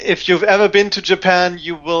If you've ever been to Japan,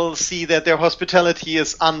 you will see that their hospitality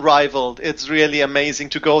is unrivaled. It's really amazing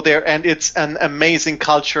to go there, and it's an amazing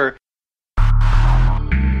culture.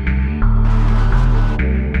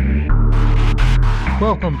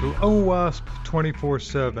 Welcome to OWASP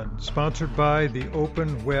 24/7, sponsored by the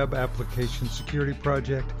Open Web Application Security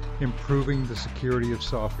Project, Improving the Security of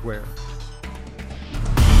Software.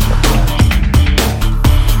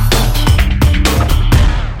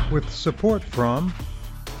 With support from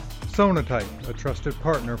Sonatype, a trusted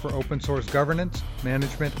partner for open source governance,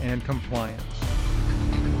 management, and compliance.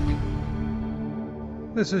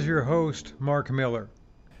 This is your host, Mark Miller.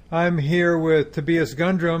 I'm here with Tobias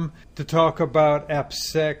Gundrum to talk about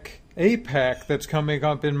AppSec APAC that's coming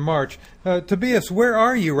up in March. Tobias, where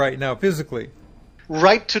are you right now physically?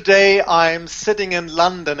 Right today, I'm sitting in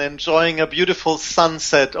London enjoying a beautiful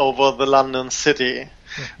sunset over the London city.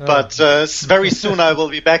 But very soon I will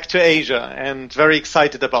be back to Asia and very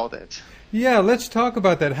excited about it. Yeah, let's talk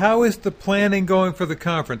about that. How is the planning going for the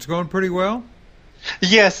conference? Going pretty well?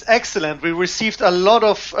 Yes, excellent. We received a lot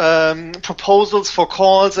of proposals for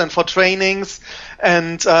calls and for trainings,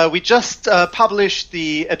 and we just published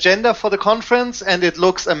the agenda for the conference, and it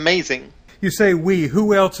looks amazing. You say we.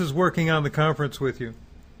 Who else is working on the conference with you?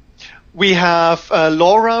 We have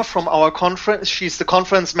Laura from our conference. She's the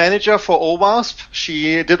conference manager for OWASP.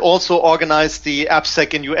 She did also organize the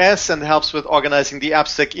AppSec in US and helps with organizing the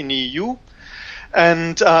AppSec in EU.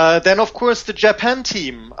 And then, of course, the Japan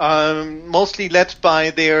team, mostly led by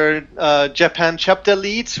their Japan chapter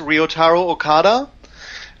lead, Ryotaro Okada.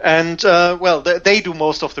 And, they do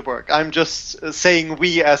most of the work. I'm just saying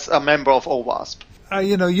we as a member of OWASP.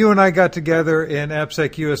 You and I got together in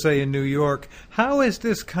AppSec USA in New York. How is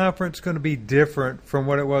this conference going to be different from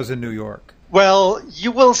what it was in New York? Well,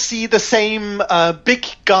 you will see the same big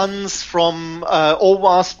guns from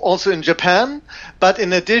OWASP also in Japan. But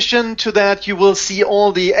in addition to that, you will see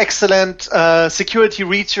all the excellent security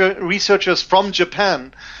researchers from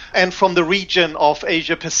Japan and from the region of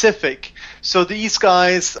Asia Pacific. So these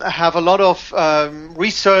guys have a lot of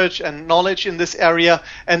research and knowledge in this area,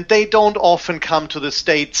 and they don't often come to the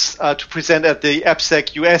States to present at the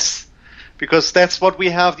AppSec US, because that's what we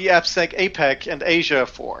have the AppSec APAC and Asia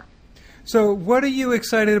for. So what are you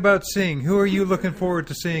excited about seeing? Who are you looking forward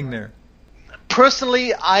to seeing there?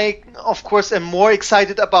 Personally, I, of course, am more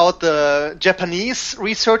excited about the Japanese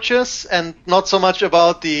researchers and not so much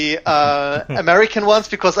about the American ones,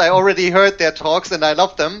 because I already heard their talks and I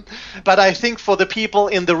love them. But I think for the people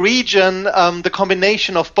in the region, the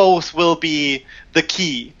combination of both will be the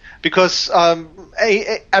key. Because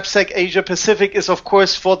AppSec Asia Pacific is, of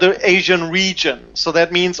course, for the Asian region. So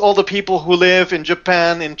that means all the people who live in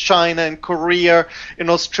Japan, in China, in Korea, in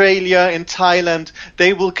Australia, in Thailand,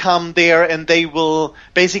 they will come there and they will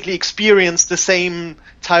basically experience the same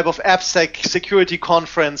type of AppSec security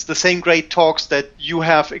conference, the same great talks that you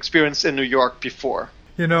have experienced in New York before.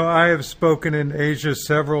 You know, I have spoken in Asia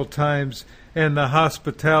several times, and the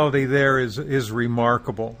hospitality there is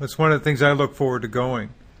remarkable. It's one of the things I look forward to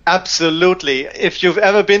going. Absolutely. If you've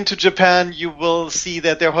ever been to Japan, you will see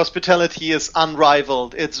that their hospitality is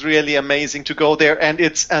unrivaled. It's really amazing to go there, and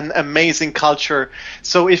it's an amazing culture.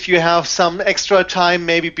 So if you have some extra time,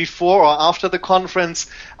 maybe before or after the conference,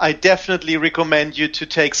 I definitely recommend you to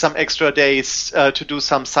take some extra days to do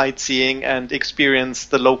some sightseeing and experience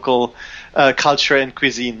the local culture and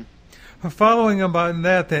cuisine. Following up on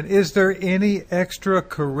that, then, is there any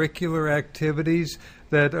extracurricular activities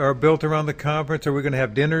that are built around the conference? Are we going to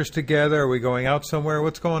have dinners together? Are we going out somewhere?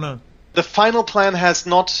 What's going on? The final plan has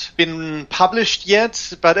not been published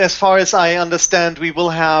yet, but as far as I understand, we will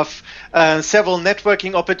have several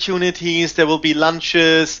networking opportunities. There will be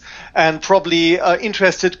lunches, and probably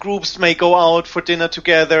interested groups may go out for dinner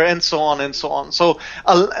together, and so on and so on. So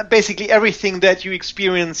basically everything that you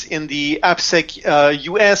experience in the AppSec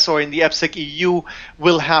US or in the AppSec EU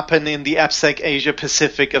will happen in the AppSec Asia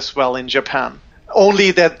Pacific as well in Japan.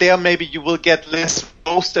 Only that there maybe you will get less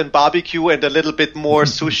roast and barbecue and a little bit more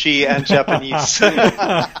sushi and Japanese.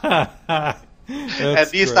 At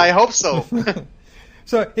least great. I hope so.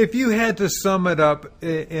 So if you had to sum it up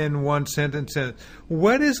in one sentence,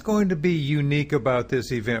 what is going to be unique about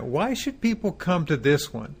this event? Why should people come to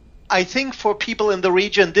this one? I think for people in the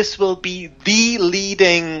region, this will be the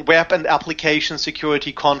leading web and application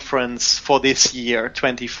security conference for this year,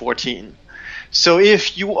 2014. So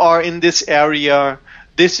if you are in this area,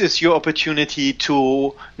 this is your opportunity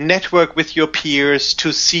to network with your peers,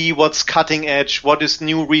 to see what's cutting edge, what is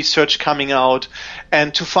new research coming out,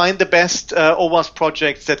 and to find the best OWASP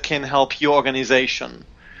projects that can help your organization.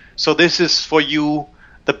 So this is for you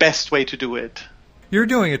the best way to do it. You're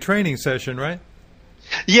doing a training session, right?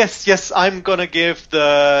 Yes, I'm going to give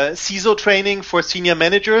the CISO training for senior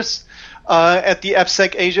managers at the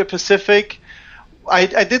AppSec Asia Pacific.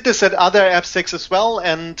 I did this at other AppSecs as well,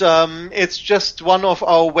 and it's just one of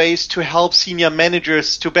our ways to help senior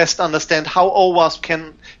managers to best understand how OWASP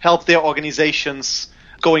can help their organizations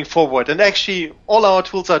going forward. And actually, all our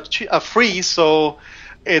tools are free, so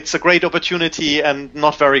it's a great opportunity and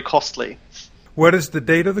not very costly. What is the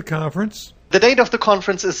date of the conference? The date of the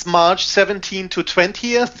conference is March 17th to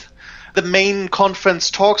 20th. The main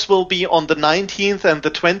conference talks will be on the 19th and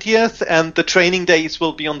the 20th, and the training days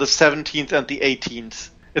will be on the 17th and the 18th.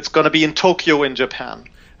 It's going to be in Tokyo in Japan.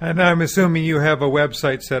 And I'm assuming you have a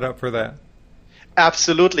website set up for that.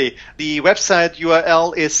 Absolutely. The website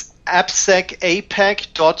URL is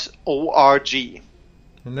appsecapac.org.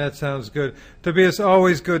 And that sounds good. Tobias,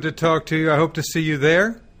 always good to talk to you. I hope to see you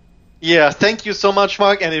there. Yeah, thank you so much,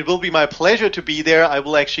 Mark, and it will be my pleasure to be there. I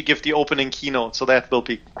will actually give the opening keynote, so that will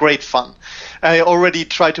be great fun. I already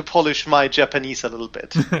tried to polish my Japanese a little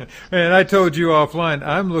bit. And I told you offline,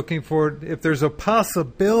 I'm looking for if there's a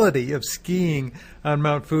possibility of skiing on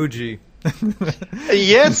Mount Fuji.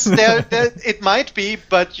 Yes, there it might be,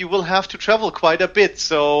 but you will have to travel quite a bit,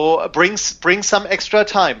 so bring some extra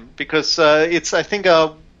time, because it's, I think,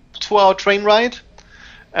 a 2-hour train ride.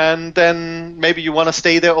 And then maybe you want to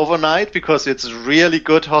stay there overnight because it's really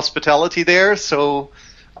good hospitality there. So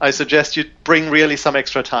I suggest you bring really some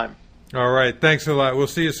extra time. All right. Thanks a lot. We'll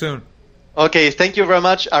see you soon. Okay. Thank you very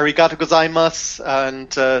much. Arigato gozaimasu. And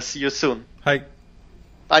see you soon. Hi.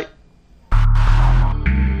 Bye.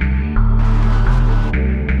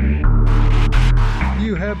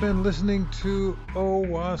 You have been listening to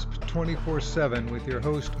OWASP 24/7 with your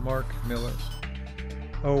host, Mark Miller.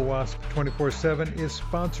 OWASP 24/7 is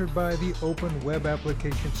sponsored by the Open Web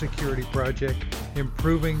Application Security Project,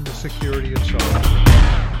 improving the security of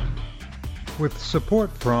software. With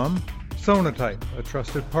support from Sonatype, a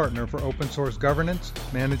trusted partner for open source governance,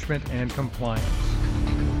 management, and compliance.